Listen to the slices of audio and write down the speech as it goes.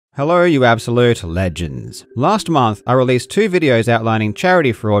Hello, you absolute legends. Last month, I released 2 videos outlining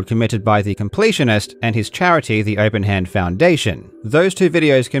charity fraud committed by the Completionist and his charity, the Open Hand Foundation. Those 2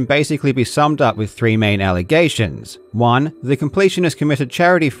 videos can basically be summed up with 3 main allegations. 1. The Completionist committed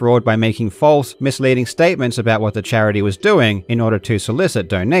charity fraud by making false, misleading statements about what the charity was doing in order to solicit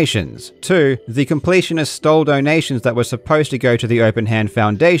donations. 2. The Completionist stole donations that were supposed to go to the Open Hand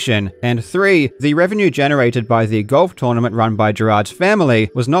Foundation. And 3. The revenue generated by the golf tournament run by Gerard's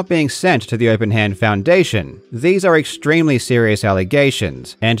family was not being sent to the Open Hand Foundation. These are extremely serious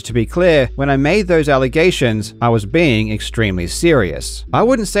allegations, and to be clear, when I made those allegations, I was being extremely serious. I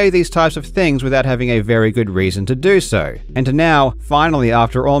wouldn't say these types of things without having a very good reason to do so. And now, finally,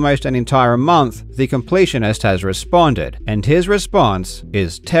 after almost an entire month, the Completionist has responded, and his response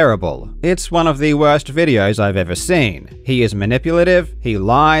is terrible. It's one of the worst videos I've ever seen. He is manipulative, he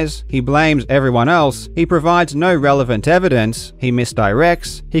lies, he blames everyone else, he provides no relevant evidence, he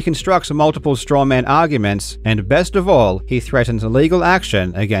misdirects, he constructs multiple strawman arguments, and best of all, he threatens legal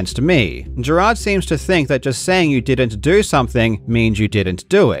action against me. Gerard seems to think that just saying you didn't do something means you didn't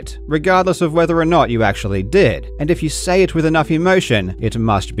do it, regardless of whether or not you actually did. And if you say it with enough emotion, it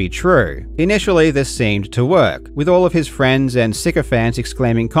must be true. Initially, this seemed to work, with all of his friends and sycophants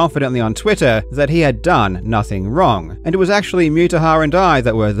exclaiming confidently on Twitter that he had done nothing wrong, and it was actually Mutahar and I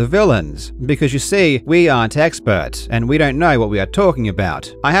that were the villains. Because you see, we aren't experts, and we don't know what we are talking about.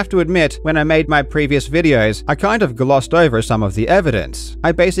 I have to admit, when I made my previous videos, I kind of glossed over some of the evidence.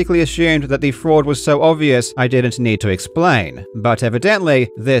 I basically assumed that the fraud was so obvious I didn't need to explain. But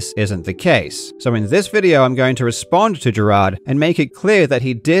evidently, this isn't the case. So in this video, I'm going to respond to Gerard and make it clear that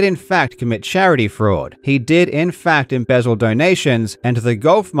he did in fact commit charity fraud. He did in fact embezzle donations, and the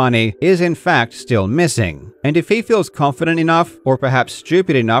golf money is in fact still missing. And if he feels confident enough, or perhaps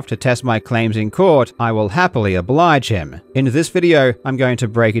stupid enough to test my claims in court, I will happily oblige him. In this video, I'm going to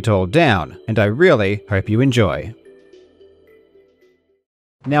break it all down, and I really hope you enjoy.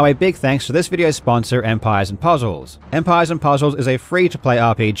 Now, a big thanks to this video's sponsor, Empires & Puzzles. Empires & Puzzles is a free-to-play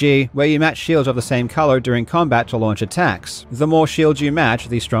RPG where you match shields of the same color during combat to launch attacks. The more shields you match,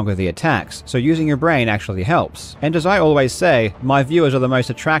 the stronger the attacks, so using your brain actually helps. And as I always say, my viewers are the most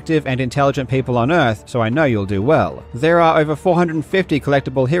attractive and intelligent people on Earth, so I know you'll do well. There are over 450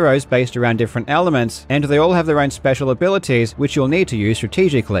 collectible heroes based around different elements, and they all have their own special abilities which you'll need to use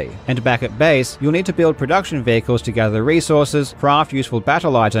strategically. And back at base, you'll need to build production vehicles to gather resources, craft useful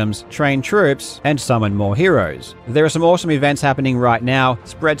battle items, train troops, and summon more heroes. There are some awesome events happening right now.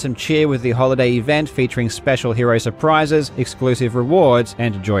 Spread some cheer with the holiday event featuring special hero surprises, exclusive rewards,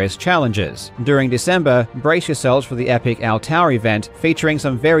 and joyous challenges. During December, brace yourselves for the epic Al Tower event featuring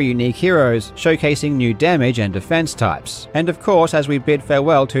some very unique heroes, showcasing new damage and defense types. And of course, as we bid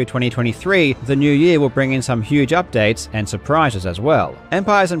farewell to 2023, the new year will bring in some huge updates and surprises as well.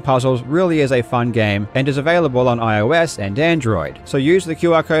 Empires & Puzzles really is a fun game and is available on iOS and Android, so use the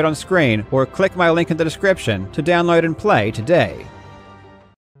QR code on screen or click my link in the description to download and play today.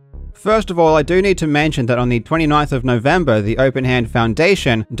 First of all, I do need to mention that on the 29th of November, the Open Hand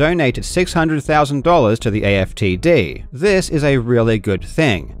Foundation donated $600,000 to the AFTD. This is a really good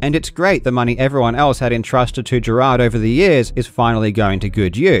thing, and it's great the money everyone else had entrusted to Gerard over the years is finally going to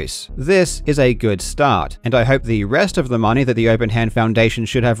good use. This is a good start, and I hope the rest of the money that the Open Hand Foundation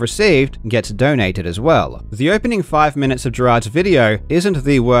should have received gets donated as well. The opening 5 minutes of Gerard's video isn't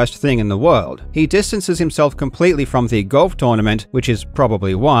the worst thing in the world. He distances himself completely from the golf tournament, which is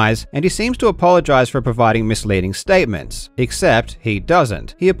probably wise, and he seems to apologize for providing misleading statements. Except, he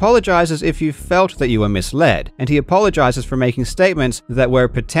doesn't. He apologizes if you felt that you were misled, and he apologizes for making statements that were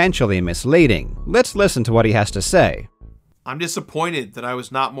potentially misleading. Let's listen to what he has to say. I'm disappointed that I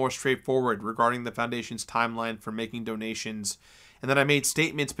was not more straightforward regarding the Foundation's timeline for making donations, and that I made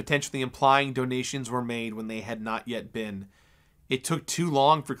statements potentially implying donations were made when they had not yet been. It took too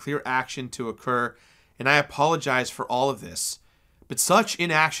long for clear action to occur, and I apologize for all of this. But such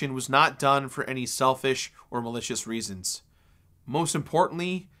inaction was not done for any selfish or malicious reasons. Most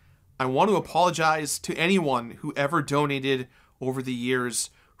importantly, I want to apologize to anyone who ever donated over the years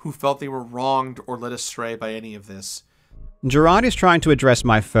who felt they were wronged or led astray by any of this. Gerard is trying to address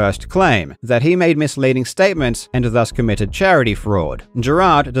my first claim, that he made misleading statements and thus committed charity fraud.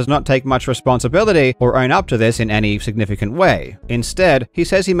 Gerard does not take much responsibility or own up to this in any significant way. Instead, he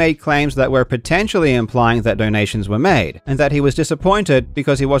says he made claims that were potentially implying that donations were made, and that he was disappointed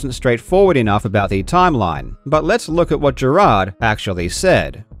because he wasn't straightforward enough about the timeline. But let's look at what Gerard actually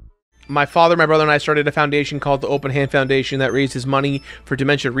said. My father, my brother, and I started a foundation called the Open Hand Foundation that raises money for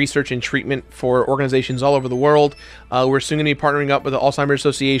dementia research and treatment for organizations all over the world. We're soon going to be partnering up with the Alzheimer's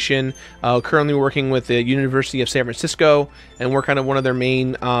Association, currently working with the University of San Francisco, and we're kind of one of their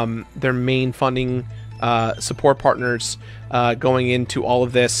main funding support partners going into all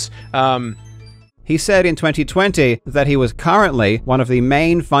of this. He said in 2020 that he was currently one of the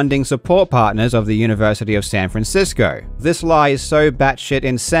main funding support partners of the University of San Francisco. This lie is so batshit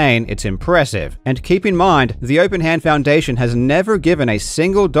insane, it's impressive. And keep in mind, the Open Hand Foundation has never given a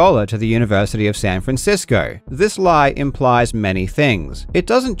single dollar to the University of San Francisco. This lie implies many things. It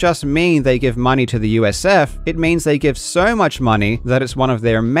doesn't just mean they give money to the USF, it means they give so much money that it's one of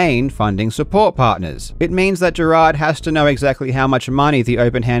their main funding support partners. It means that Gerard has to know exactly how much money the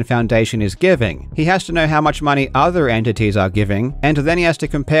Open Hand Foundation is giving. He has to know how much money other entities are giving, and then he has to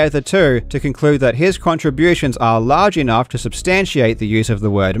compare the two to conclude that his contributions are large enough to substantiate the use of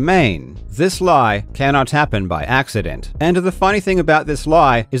the word main. This lie cannot happen by accident. And the funny thing about this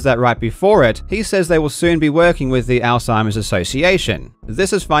lie is that right before it, he says they will soon be working with the Alzheimer's Association.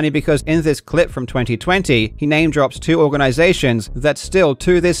 This is funny because in this clip from 2020, he name drops two organizations that still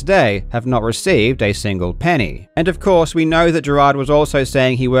to this day have not received a single penny. And of course, we know that Gerard was also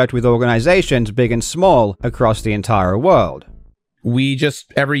saying he worked with organizations big and small across the entire world. We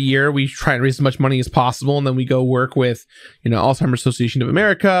just, every year, we try and raise as much money as possible, and then we go work with, Alzheimer's Association of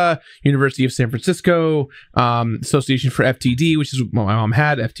America, University of San Francisco, Association for FTD, which is what my mom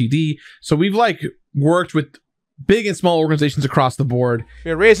had, FTD. So we've worked with big and small organizations across the board.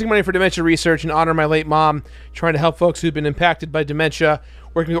 We're raising money for dementia research in honor of my late mom, trying to help folks who've been impacted by dementia,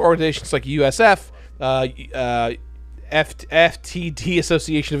 working with organizations like USF, FTD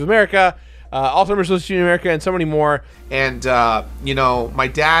Association of America, Alzheimer's Association of America, and so many more. And my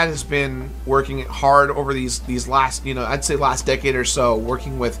dad has been working hard over these last, I'd say last decade or so,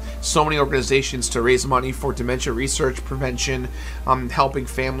 working with so many organizations to raise money for dementia research, prevention, helping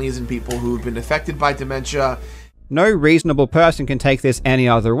families and people who've been affected by dementia. No reasonable person can take this any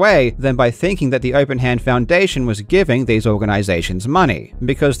other way than by thinking that the Open Hand Foundation was giving these organizations money,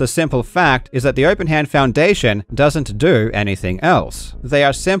 because the simple fact is that the Open Hand Foundation doesn't do anything else. They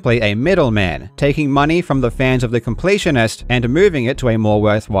are simply a middleman, taking money from the fans of the Completionist and moving it to a more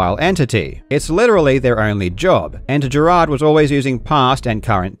worthwhile entity. It's literally their only job, and Gerard was always using past and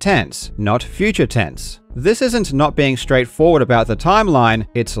current tense, not future tense. This isn't not being straightforward about the timeline,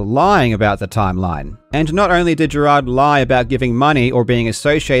 it's lying about the timeline. And not only did Gerard lie about giving money or being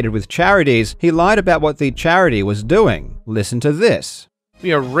associated with charities, he lied about what the charity was doing. Listen to this.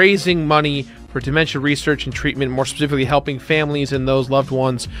 We are raising money for dementia research and treatment, more specifically helping families and those loved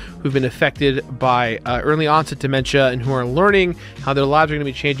ones who've been affected by early onset dementia and who are learning how their lives are going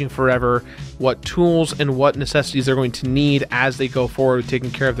to be changing forever, what tools and what necessities they're going to need as they go forward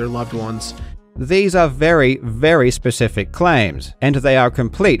taking care of their loved ones. These are very, very specific claims, and they are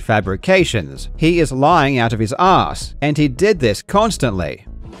complete fabrications. He is lying out of his ass, and he did this constantly.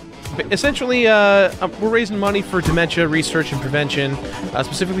 Essentially, we're raising money for dementia research and prevention,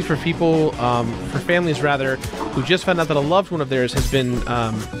 specifically for people, for families rather, who just found out that a loved one of theirs has been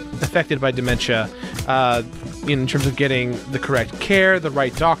affected by dementia, in terms of getting the correct care, the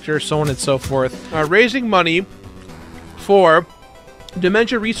right doctor, so on and so forth. Raising money for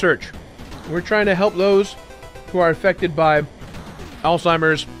dementia research. We're trying to help those who are affected by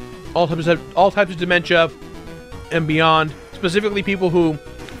Alzheimer's, all types of dementia, and beyond. Specifically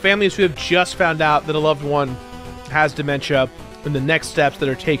families who have just found out that a loved one has dementia, and the next steps that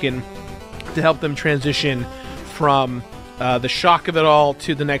are taken to help them transition from the shock of it all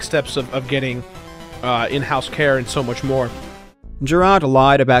to the next steps of getting in-house care and so much more. Gerard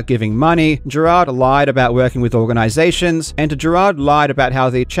lied about giving money, Gerard lied about working with organizations, and Gerard lied about how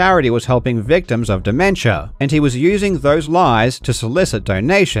the charity was helping victims of dementia, and he was using those lies to solicit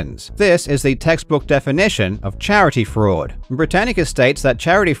donations. This is the textbook definition of charity fraud. Britannica states that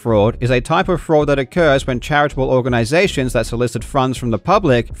charity fraud is a type of fraud that occurs when charitable organizations that solicit funds from the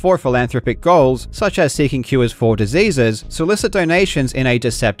public for philanthropic goals, such as seeking cures for diseases, solicit donations in a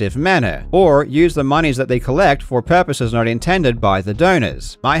deceptive manner, or use the monies that they collect for purposes not intended by the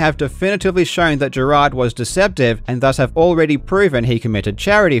donors. I have definitively shown that Gerard was deceptive and thus have already proven he committed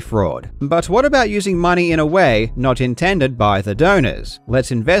charity fraud. But what about using money in a way not intended by the donors?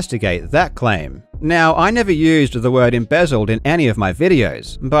 Let's investigate that claim. Now, I never used the word embezzled in any of my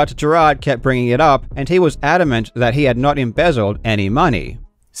videos, but Gerard kept bringing it up and he was adamant that he had not embezzled any money.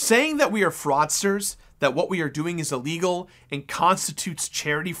 Saying that we are fraudsters, that what we are doing is illegal and constitutes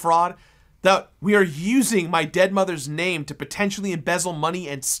charity fraud, that we are using my dead mother's name to potentially embezzle money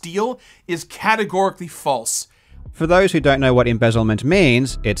and steal is categorically false. For those who don't know what embezzlement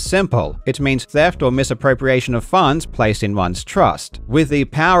means, it's simple. It means theft or misappropriation of funds placed in one's trust. With the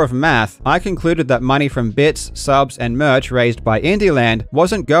power of math, I concluded that money from bits, subs, and merch raised by Indieland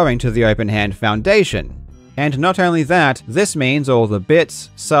wasn't going to the Open Hand Foundation. And not only that, this means all the bits,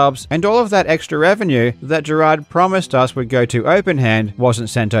 subs, and all of that extra revenue that Gerard promised us would go to Open Hand wasn't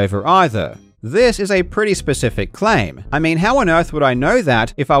sent over either. This is a pretty specific claim. I mean, how on earth would I know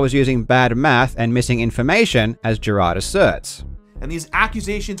that if I was using bad math and missing information, as Gerard asserts? And these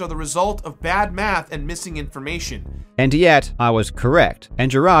accusations are the result of bad math and missing information. And yet, I was correct, and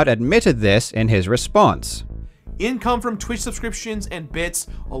Gerard admitted this in his response. Income from Twitch subscriptions and bits,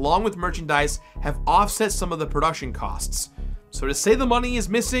 along with merchandise, have offset some of the production costs. So to say the money is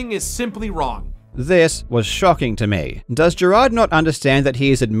missing is simply wrong. This was shocking to me. Does Gerard not understand that he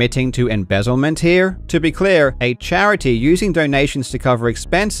is admitting to embezzlement here? To be clear, a charity using donations to cover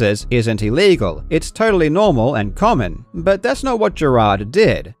expenses isn't illegal. It's totally normal and common. But that's not what Gerard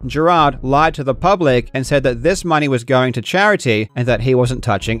did. Gerard lied to the public and said that this money was going to charity and that he wasn't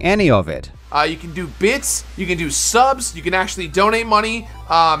touching any of it. You can do bits, you can do subs, you can actually donate money.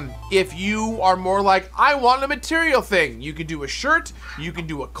 If you are more like, I want a material thing, you can do a shirt, you can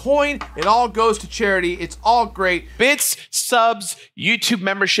do a coin, it all goes to charity, it's all great. Bits, subs, YouTube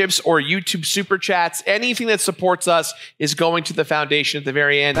memberships, or YouTube super chats, anything that supports us is going to the foundation at the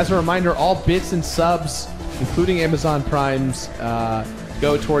very end. As a reminder, all bits and subs, including Amazon Primes,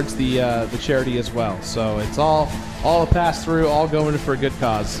 go towards the charity as well. So it's all a pass through, all going for a good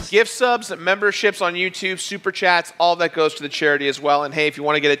cause. Gift subs, memberships on YouTube, super chats, all that goes to the charity as well. And hey, if you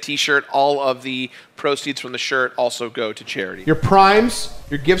want to get a t-shirt, all of the proceeds from the shirt also go to charity. Your primes,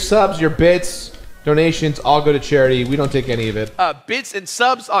 your gift subs, your bits, donations, all go to charity. We don't take any of it. Bits and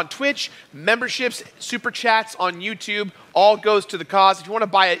subs on Twitch, memberships, super chats on YouTube, all goes to the cause. If you want to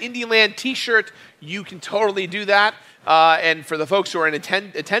buy an Indieland t-shirt, you can totally do that. And for the folks who are in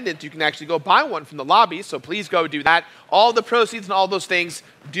attendance, you can actually go buy one from the lobby, so please go do that. All the proceeds and all those things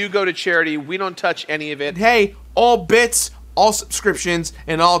do go to charity. We don't touch any of it. And hey, all bits, all subscriptions,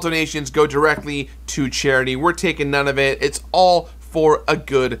 and all donations go directly to charity. We're taking none of it. It's all for a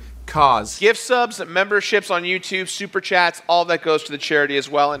good cause. Gift subs, memberships on YouTube, super chats, all that goes to the charity as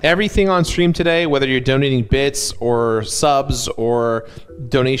well. And Everything on stream today, whether you're donating bits or subs or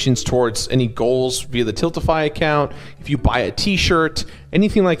donations towards any goals via the Tiltify account, if you buy a t-shirt,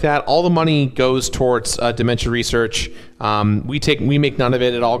 anything like that, all the money goes towards dementia research. We make none of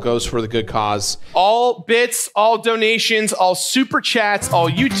it. It all goes for the good cause. all bits, all donations, all super chats, all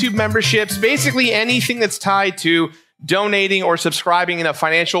YouTube memberships, basically anything that's tied to donating or subscribing in a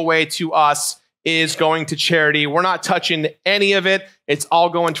financial way to us is going to charity. We're not touching any of it. It's all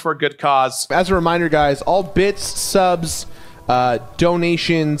going for a good cause. As a reminder, guys, all bits, subs,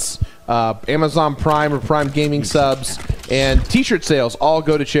 donations, Amazon Prime or Prime Gaming subs, and t-shirt sales all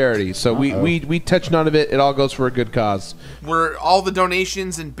go to charity. So we touch none of it. It all goes for a good cause. Where all the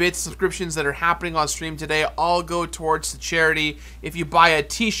donations and bits subscriptions that are happening on stream today all go towards the charity. If you buy a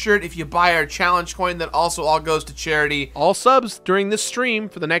t-shirt, if you buy our challenge coin, that also all goes to charity. All subs during this stream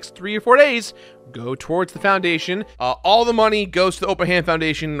for the next 3 or 4 days go towards the foundation. All the money goes to the Open Hand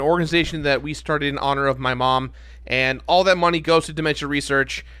Foundation, an organization that we started in honor of my mom, and all that money goes to dementia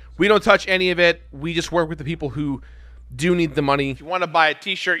research. We don't touch any of it. We just work with the people who do need the money. If you want to buy a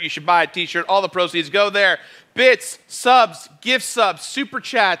t-shirt, you should buy a t-shirt. All the proceeds go there. Bits, subs, gift subs, super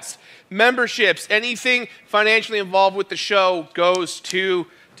chats, memberships, anything financially involved with the show goes to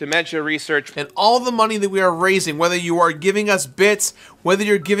dementia research. And all the money that we are raising, whether you are giving us bits, whether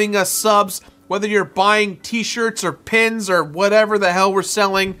you're giving us subs, whether you're buying t-shirts or pins or whatever the hell we're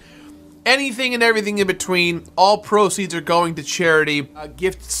selling, anything and everything in between, all proceeds are going to charity.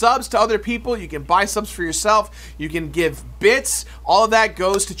 Gift subs to other people. You can buy subs for yourself. You can give bits. All of that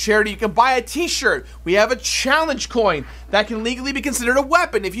goes to charity. You can buy a t-shirt. We have a challenge coin that can legally be considered a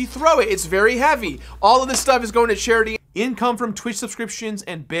weapon. If you throw it, it's very heavy. All of this stuff is going to charity. Income from Twitch subscriptions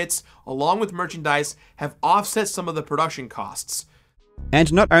and bits, along with merchandise, have offset some of the production costs.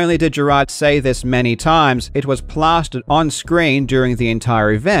 And not only did Gerard say this many times, it was plastered on screen during the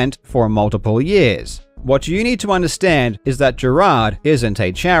entire event for multiple years. What you need to understand is that Gerard isn't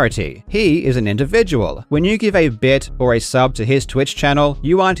a charity. He is an individual. When you give a bit or a sub to his Twitch channel,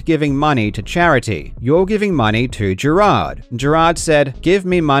 you aren't giving money to charity. You're giving money to Gerard. Gerard said, "Give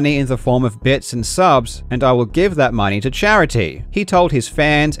me money in the form of bits and subs, and I will give that money to charity." He told his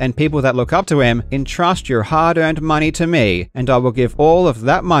fans and people that look up to him, "Entrust your hard-earned money to me, and I will give all of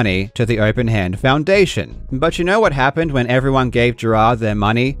that money to the Open Hand Foundation." But you know what happened when everyone gave Gerard their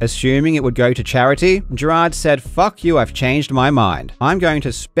money, assuming it would go to charity? Gerard said, "Fuck you, I've changed my mind. I'm going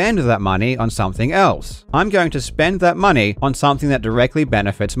to spend that money on something else. I'm going to spend that money on something that directly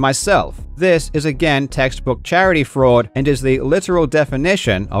benefits myself." This is again textbook charity fraud and is the literal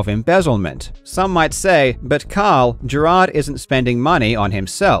definition of embezzlement. Some might say, but Carl, Gerard isn't spending money on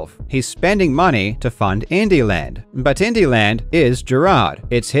himself. He's spending money to fund Indieland. But Indieland is Gerard.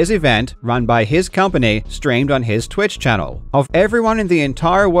 It's his event, run by his company, streamed on his Twitch channel. Of everyone in the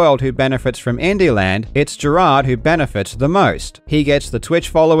entire world who benefits from Indieland, it's Gerard who benefits the most. He gets the Twitch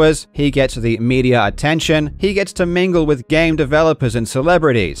followers, he gets the media attention, he gets to mingle with game developers and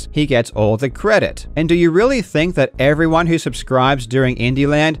celebrities, he gets all the credit. And do you really think that everyone who subscribes during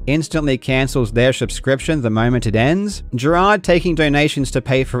Indieland instantly cancels their subscription the moment it ends? Gerard taking donations to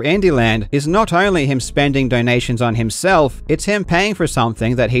pay for Indieland is not only him spending donations on himself, it's him paying for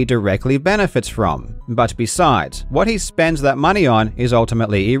something that he directly benefits from. But besides, what he spends that money on is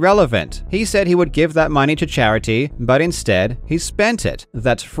ultimately irrelevant. He said he would give that money to charity, but instead, he spent it.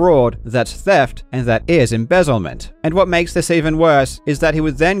 That's fraud, that's theft, and that is embezzlement. And what makes this even worse is that he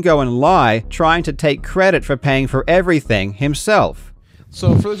would then go and lie, trying to take credit for paying for everything himself.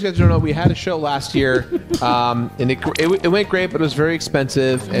 So for those of you guys who don't know, we had a show last year, and it went great, but it was very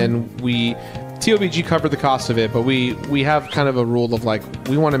expensive, and TOBG covered the cost of it, but we have kind of a rule of like,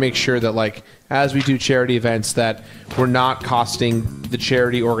 we want to make sure that like, as we do charity events, that we're not costing the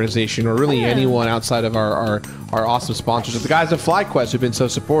charity organization or really anyone outside of our awesome sponsors. The guys at FlyQuest who've been so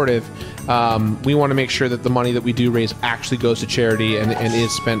supportive, we want to make sure that the money that we do raise actually goes to charity and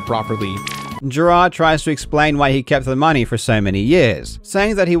is spent properly. Gerard tries to explain why he kept the money for so many years,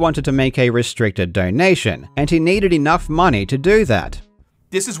 saying that he wanted to make a restricted donation, and he needed enough money to do that.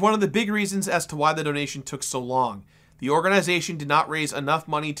 This is one of the big reasons as to why the donation took so long. The organization did not raise enough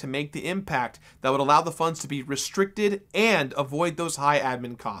money to make the impact that would allow the funds to be restricted and avoid those high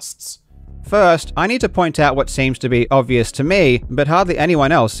admin costs. First, I need to point out what seems to be obvious to me, but hardly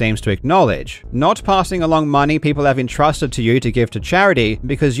anyone else seems to acknowledge. Not passing along money people have entrusted to you to give to charity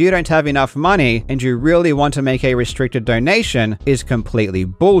because you don't have enough money and you really want to make a restricted donation is completely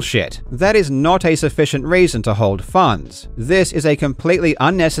bullshit. That is not a sufficient reason to hold funds. This is a completely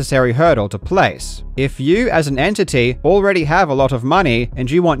unnecessary hurdle to place. If you, as an entity, already have a lot of money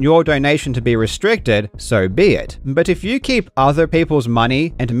and you want your donation to be restricted, so be it. But if you keep other people's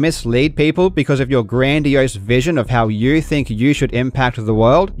money and mislead people because of your grandiose vision of how you think you should impact the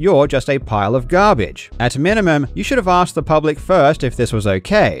world, you're just a pile of garbage. At minimum, you should have asked the public first if this was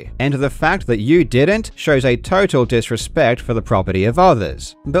okay, and the fact that you didn't shows a total disrespect for the property of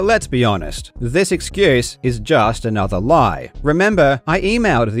others. But let's be honest, this excuse is just another lie. Remember, I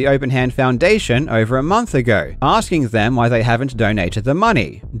emailed the Open Hand Foundation over a month ago, asking them why they haven't donated the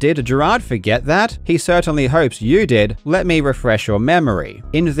money. Did Gerard forget that? He certainly hopes you did. Let me refresh your memory.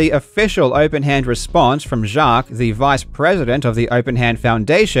 In the official Open Hand response from Jacques, the vice president of the Open Hand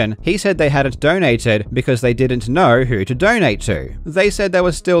Foundation, he said they hadn't donated because they didn't know who to donate to. They said they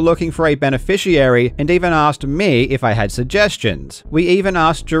were still looking for a beneficiary and even asked me if I had suggestions. We even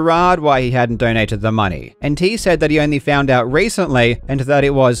asked Gerard why he hadn't donated the money, and he said that he only found out recently and that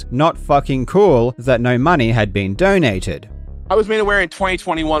it was not fucking cool that no money had been donated. I was made aware in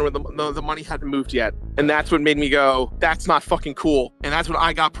 2021 when the money hadn't moved yet. And that's what made me go, that's not fucking cool. And that's when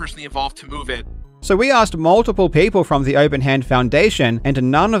I got personally involved to move it. So we asked multiple people from the Open Hand Foundation, and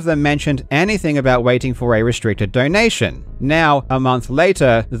none of them mentioned anything about waiting for a restricted donation. Now, a month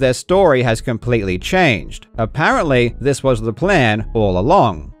later, their story has completely changed. Apparently, this was the plan all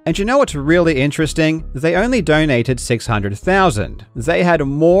along. And you know what's really interesting? They only donated $600,000. They had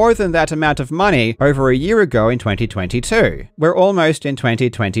more than that amount of money over a year ago in 2022. We're almost in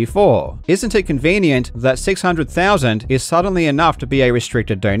 2024. Isn't it convenient that $600,000 is suddenly enough to be a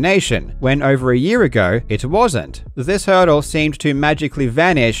restricted donation, when over a year ago it wasn't? This hurdle seemed to magically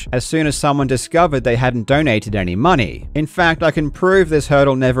vanish as soon as someone discovered they hadn't donated any money. In fact, I can prove this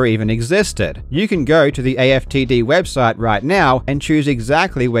hurdle never even existed. You can go to the AFTD website right now and choose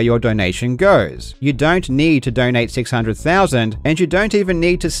exactly where your donation goes. You don't need to donate $600,000, and you don't even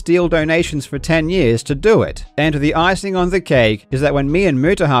need to steal donations for 10 years to do it. And the icing on the cake is that when me and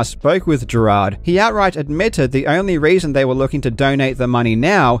Mutahar spoke with Gerard, he outright admitted the only reason they were looking to donate the money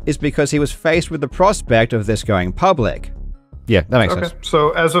now is because he was faced with the prospect of this going public. Yeah, that makes sense.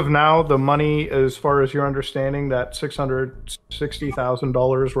 So as of now, the money, as far as your understanding, that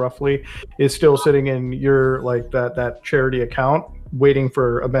 $660,000 roughly, is still sitting in your that charity account, waiting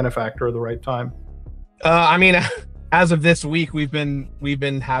for a benefactor at the right time. I mean, as of this week, we've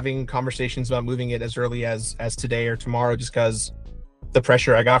been having conversations about moving it as early as today or tomorrow, just because the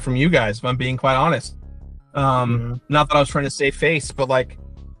pressure I got from you guys, if I'm being quite honest. Not that I was trying to save face, but like,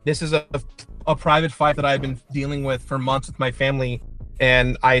 this is a a private fight that I've been dealing with for months with my family.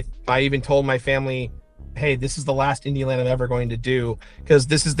 And I even told my family, hey, this is the last Indie Land I'm ever going to do, because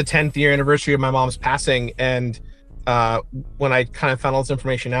this is the 10th year anniversary of my mom's passing. And when I kind of found all this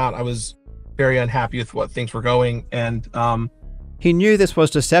information out, I was very unhappy with what things were going. And he knew this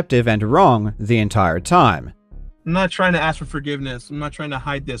was deceptive and wrong the entire time. I'm not trying to ask for forgiveness. I'm not trying to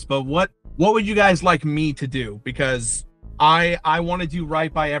hide this, but what would you guys like me to do? Because I want to do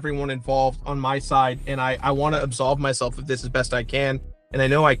right by everyone involved on my side, and I want to absolve myself of this as best I can, and I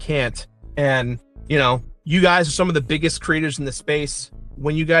know I can't. And you know, you guys are some of the biggest creators in the space.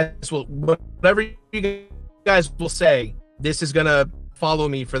 When you guys will, whatever you guys will say, this is gonna follow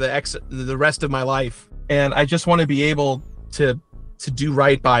me for the rest of my life. And I just want to be able to do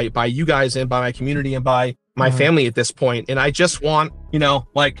right by you guys and by my community and by my family at this point. And I just want, you know,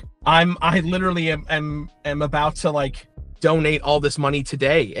 like I literally am about to like donate all this money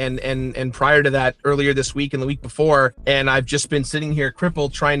today and prior to that, earlier this week and the week before, and I've just been sitting here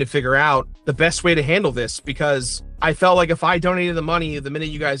crippled trying to figure out the best way to handle this, because I felt like if I donated the money the minute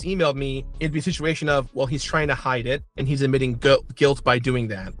you guys emailed me, it'd be a situation of, well, he's trying to hide it and he's admitting guilt by doing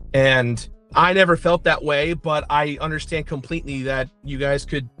that. And I never felt that way, but I understand completely that you guys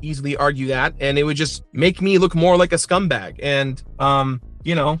could easily argue that, and it would just make me look more like a scumbag. And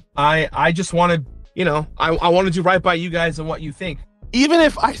you know, I just want to, you know, I want to do right by you guys and what you think. Even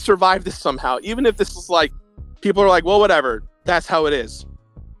if I survive this somehow, even if this is like, people are like, well, whatever, that's how it is.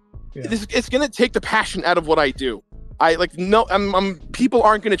 Yeah. It's going to take the passion out of what I do. People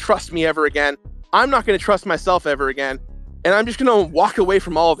aren't going to trust me ever again. I'm not going to trust myself ever again. And I'm just going to walk away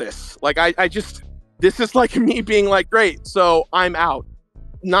from all this. Like, this is like me being like, great, so I'm out.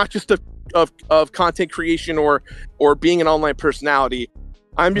 Not just of content creation or being an online personality.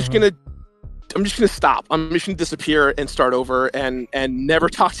 I'm just going to stop. I'm just going to disappear and start over and never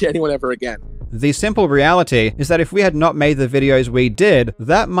talk to anyone ever again. The simple reality is that if we had not made the videos we did,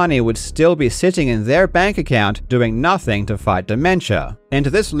 that money would still be sitting in their bank account doing nothing to fight dementia. And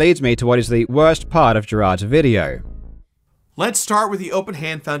this leads me to what is the worst part of Gerard's video. Let's start with the Open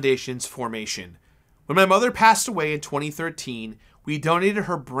Hand Foundation's formation. When my mother passed away in 2013, we donated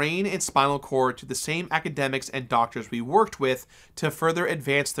her brain and spinal cord to the same academics and doctors we worked with to further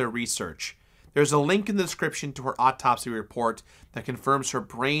advance their research. There's a link in the description to her autopsy report that confirms her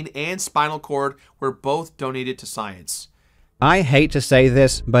brain and spinal cord were both donated to science. I hate to say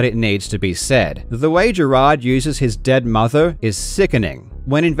this, but it needs to be said. The way Gerard uses his dead mother is sickening.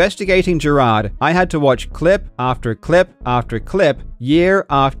 When investigating Gerard, I had to watch clip after clip after clip, year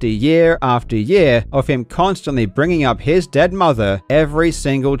after year after year, of him constantly bringing up his dead mother every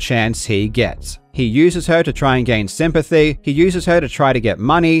single chance he gets. He uses her to try and gain sympathy, he uses her to try to get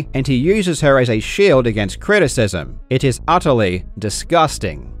money, and he uses her as a shield against criticism. It is utterly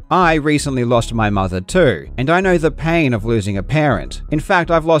disgusting. I recently lost my mother too, and I know the pain of losing a parent. In fact,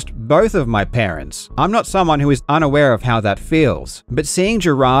 I've lost both of my parents. I'm not someone who is unaware of how that feels, but seeing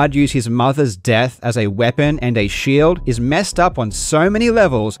Gerard use his mother's death as a weapon and a shield is messed up on so many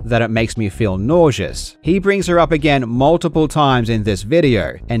levels that it makes me feel nauseous. He brings her up again multiple times in this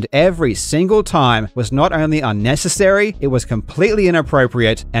video, and every single time was not only unnecessary, it was completely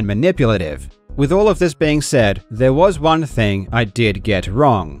inappropriate and manipulative. With all of this being said, there was one thing I did get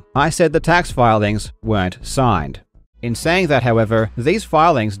wrong. I said the tax filings weren't signed. In saying that, however, these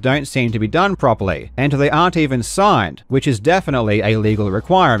filings don't seem to be done properly, and they aren't even signed, which is definitely a legal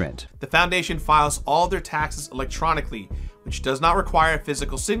requirement. The foundation files all their taxes electronically, which does not require a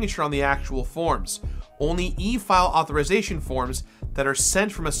physical signature on the actual forms. Only e-file authorization forms that are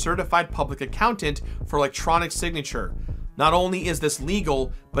sent from a certified public accountant for electronic signature. Not only is this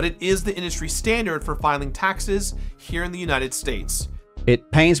legal, but it is the industry standard for filing taxes here in the United States.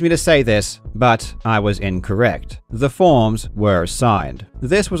 It pains me to say this, but I was incorrect. The forms were signed.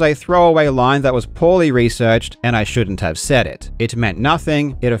 This was a throwaway line that was poorly researched, and I shouldn't have said it. It meant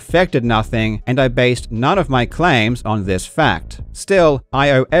nothing, it affected nothing, and I based none of my claims on this fact. Still, I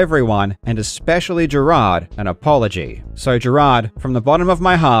owe everyone, and especially Gerard, an apology. So Gerard, from the bottom of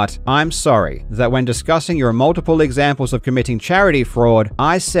my heart, I'm sorry that when discussing your multiple examples of committing charity fraud,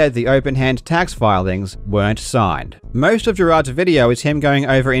 I said the open hand tax filings weren't signed. Most of Gerard's video is him going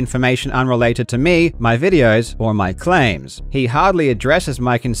over information unrelated to me, my videos, or my claims. He hardly addresses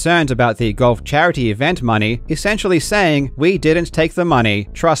my concerns about the golf charity event money, essentially saying, "We didn't take the money,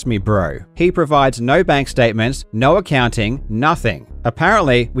 trust me bro." He provides no bank statements, no accounting, nothing.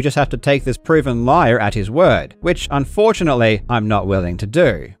 Apparently, we just have to take this proven liar at his word, which unfortunately I'm not willing to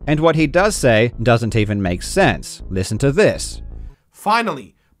do. And what he does say doesn't even make sense. Listen to this.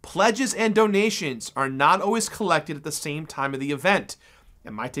 Finally, pledges and donations are not always collected at the same time of the event.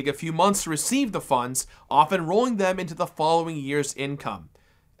 It might take a few months to receive the funds, often rolling them into the following year's income.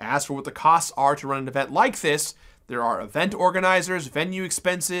 As for what the costs are to run an event like this, there are event organizers, venue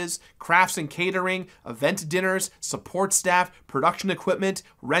expenses, crafts and catering, event dinners, support staff, production equipment,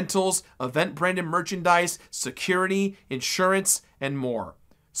 rentals, event branded merchandise, security, insurance, and more.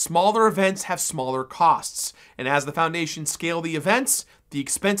 Smaller events have smaller costs, and as the foundation scale the events, the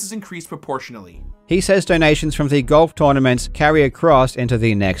expenses increase proportionally. He says donations from the golf tournaments carry across into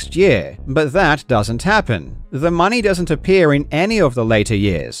the next year, but that doesn't happen. The money doesn't appear in any of the later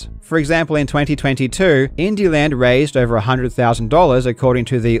years. For example, in 2022, Indieland raised over $100,000 according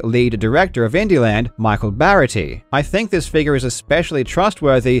to the lead director of Indieland, Michael Barrity. I think this figure is especially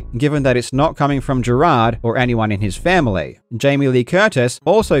trustworthy given that it's not coming from Gerard or anyone in his family. Jamie Lee Curtis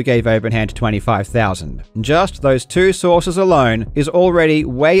also gave Openhand $25,000. Just those two sources alone is already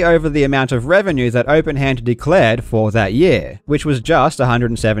way over the amount of revenue that Openhand declared for that year, which was just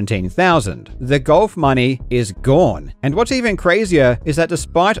 $117,000. The golf money is gone. And what's even crazier is that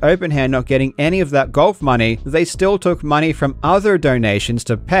despite Openhand not getting any of that golf money, they still took money from other donations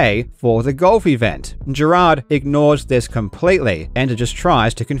to pay for the golf event. Gerard ignores this completely and just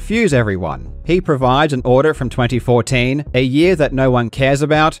tries to confuse everyone. He provides an audit from 2014, a year that no one cares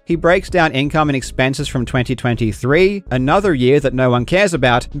about. He breaks down income and expenses from 2023, another year that no one cares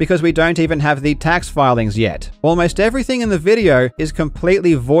about because we don't even have the tax filings yet. Almost everything in the video is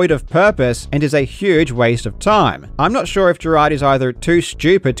completely void of purpose and is a huge waste of time. I'm not sure if Gerard is either too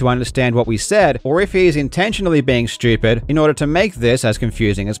stupid to understand what we said or if he is intentionally being stupid in order to make this as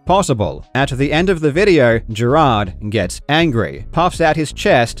confusing as possible. At the end of the video, Gerard gets angry, puffs out his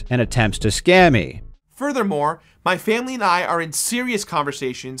chest, and attempts to scare me. Furthermore, my family and I are in serious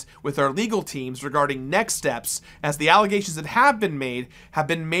conversations with our legal teams regarding next steps, as the allegations that have been made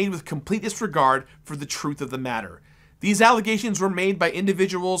with complete disregard for the truth of the matter. These allegations were made by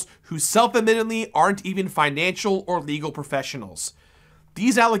individuals who self-admittedly aren't even financial or legal professionals.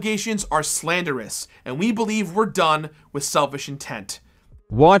 These allegations are slanderous, and we believe were done with selfish intent.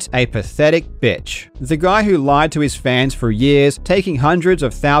 What a pathetic bitch. The guy who lied to his fans for years, taking hundreds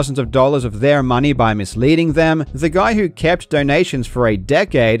of thousands of dollars of their money by misleading them, the guy who kept donations for a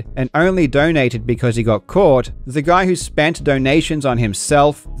decade and only donated because he got caught, the guy who spent donations on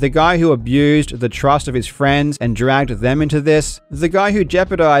himself, the guy who abused the trust of his friends and dragged them into this, the guy who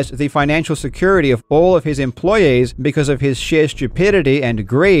jeopardized the financial security of all of his employees because of his sheer stupidity and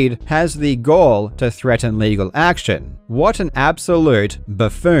greed, has the gall to threaten legal action. What an absolute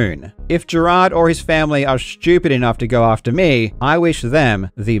buffoon. If Gerard or his family are stupid enough to go after me, I wish them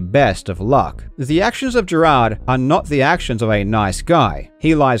the best of luck. The actions of Gerard are not the actions of a nice guy.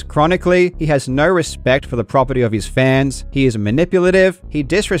 He lies chronically, he has no respect for the property of his fans, he is manipulative, he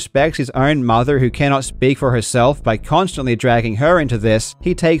disrespects his own mother who cannot speak for herself by constantly dragging her into this,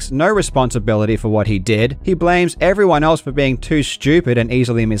 he takes no responsibility for what he did, he blames everyone else for being too stupid and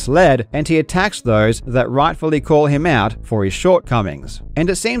easily misled, and he attacks those that rightfully call him out for his shortcomings. And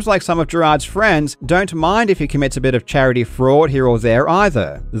it seems like some of Gerard's friends don't mind if he commits a bit of charity fraud here or there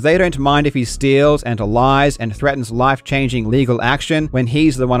either. They don't mind if he steals and lies and threatens life-changing legal action when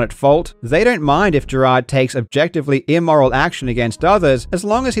he's the one at fault. They don't mind if Gerard takes objectively immoral action against others as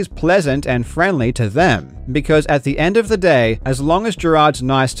long as he's pleasant and friendly to them. Because at the end of the day, as long as Gerard's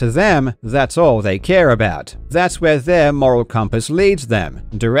nice to them, that's all they care about. That's where their moral compass leads them,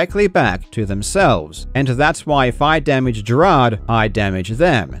 directly back to themselves. And that's why if I damage Gerard, I damage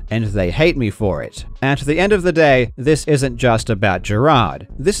them, and they hate me for it. At the end of the day, this isn't just about Gerard.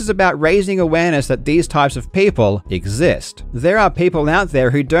 This is about raising awareness that these types of people exist. There are people out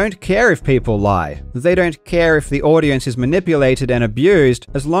there who don't care if people lie. They don't care if the audience is manipulated and abused,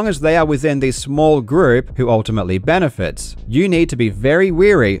 as long as they are within the small group who ultimately benefits. You need to be very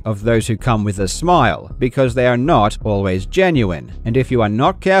wary of those who come with a smile, because they are not always genuine. And if you are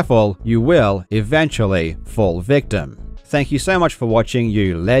not careful, you will eventually fall victim. Thank you so much for watching,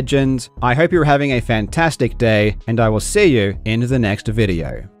 you legends. I hope you're having a fantastic day, and I will see you in the next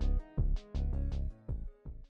video.